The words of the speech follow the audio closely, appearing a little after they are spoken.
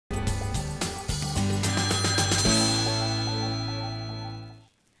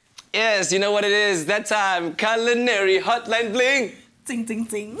Yes, you know what it is. That time, Culinary Hotline Bling. Ting, ting,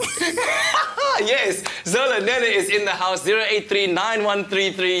 ting. Yes, Zola Nene is in the house,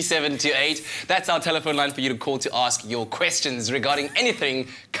 083-9133-728. That's our telephone line for you to call to ask your questions regarding anything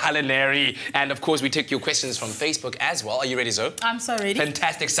culinary. And, of course, we take your questions from Facebook as well. Are you ready, Zoe? I'm so ready.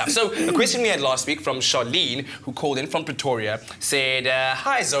 Fantastic stuff. So, the question we had last week from Charlene, who called in from Pretoria, said,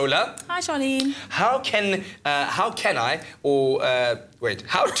 Hi, Zola. Hi, Charlene. How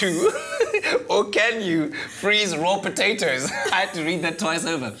to, or can you freeze raw potatoes? I had to read that twice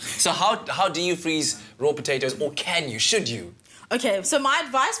over. So how do you freeze raw potatoes, or can you, should you? Okay, so my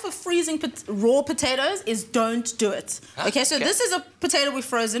advice for freezing raw potatoes is don't do it. Okay, so this is a potato we've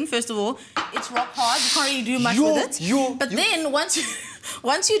frozen, first of all. It's rock hard, you can't really do much with it. But then once you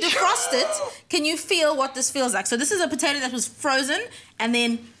defrost it, can you feel what this feels like? So this is a potato that was frozen and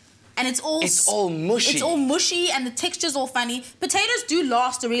it's all mushy. It's all mushy and the texture's all funny. Potatoes do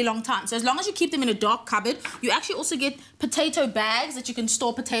last a really long time. So as long as you keep them in a dark cupboard, you actually also get potato bags that you can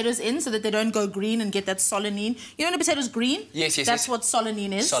store potatoes in so that they don't go green and get that solanine. You know when a potato's green? Yes. That's what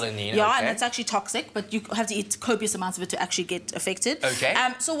solanine is. Solanine, yeah, okay. and it's actually toxic, but you have to eat copious amounts of it to actually get affected. Okay.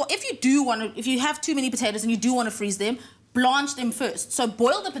 So if you have too many potatoes and you do want to freeze them, blanch them first. So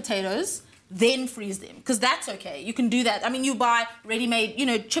boil the potatoes, then freeze them, because that's okay. You can do that. I mean, you buy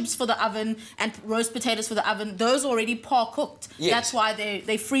ready-made, chips for the oven and roast potatoes for the oven. Those are already par-cooked. Yes. That's why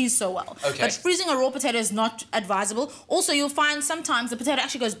they freeze so well. Okay. But freezing a raw potato is not advisable. Also, you'll find sometimes the potato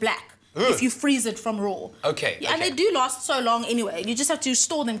actually goes black if you freeze it from raw. Okay. Yeah, and they do last so long anyway. You just have to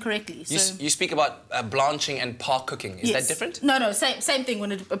store them correctly. So. You speak about blanching and par-cooking. Is that different? No, same thing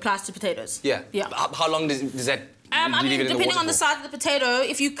when it applies to potatoes. Yeah. How long does that... I mean, depending on the size of the potato,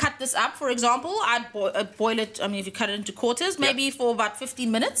 if you cut this up, for example, I'd boil it, if you cut it into quarters, maybe for about 15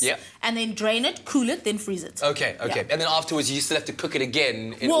 minutes, and then drain it, cool it, then freeze it. Okay. Yeah. And then afterwards, you still have to cook it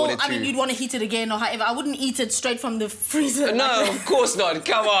again in order to... Well, I mean, you'd want to heat it again or however. I wouldn't eat it straight from the freezer. No, of course not.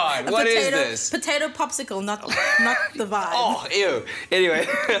 Come on. What is this? Potato popsicle, not the vibe. Oh, ew. Anyway,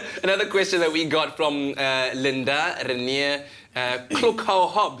 another question that we got from Linda Renier Klokau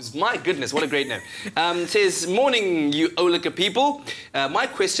Hobbs. My goodness, what a great name. Says, morning, you Olika people. My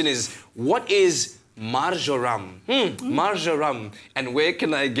question is, what is marjoram? Marjoram. And where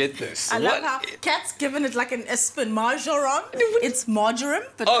can I get this? I love how Kat's given it like a spin. Marjoram. It's marjoram.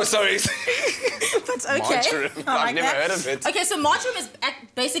 But oh, sorry. That's okay. Marjoram. I've never heard of it. Okay, so marjoram is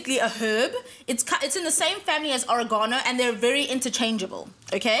basically a herb. It's in the same family as oregano, and they're very interchangeable.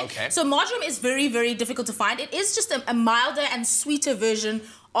 Okay? So marjoram is very, very difficult to find. It is just a milder and sweeter version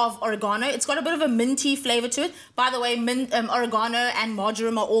of oregano. It's got a bit of a minty flavour to it. By the way, oregano and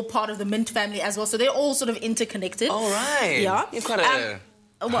marjoram are all part of the mint family as well, so they're all sort of interconnected. All right. Yeah. You're quite a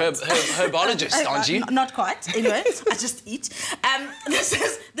herbologist, aren't you? Not quite. Anyway, I just eat. This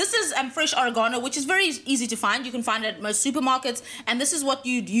is fresh oregano, which is very easy to find. You can find it at most supermarkets, and this is what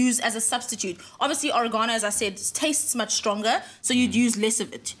you'd use as a substitute. Obviously, oregano, as I said, tastes much stronger, so you'd use less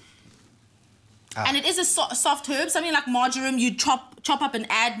of it. And it is a soft herb. Something like marjoram, you chop up and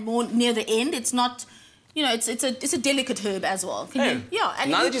add more near the end. It's not, it's a delicate herb as well. And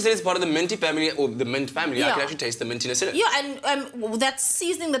now that you say it's part of the minty family or the mint family, I can actually taste the mintiness in it. Yeah, and that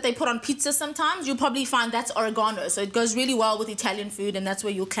seasoning that they put on pizza sometimes, you'll probably find that's oregano. So it goes really well with Italian food, and that's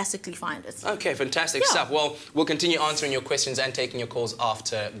where you'll classically find it. Okay, fantastic stuff. Well, we'll continue answering your questions and taking your calls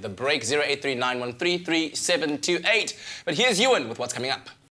after the break. 083-9133-728. But here's Ewan with what's coming up.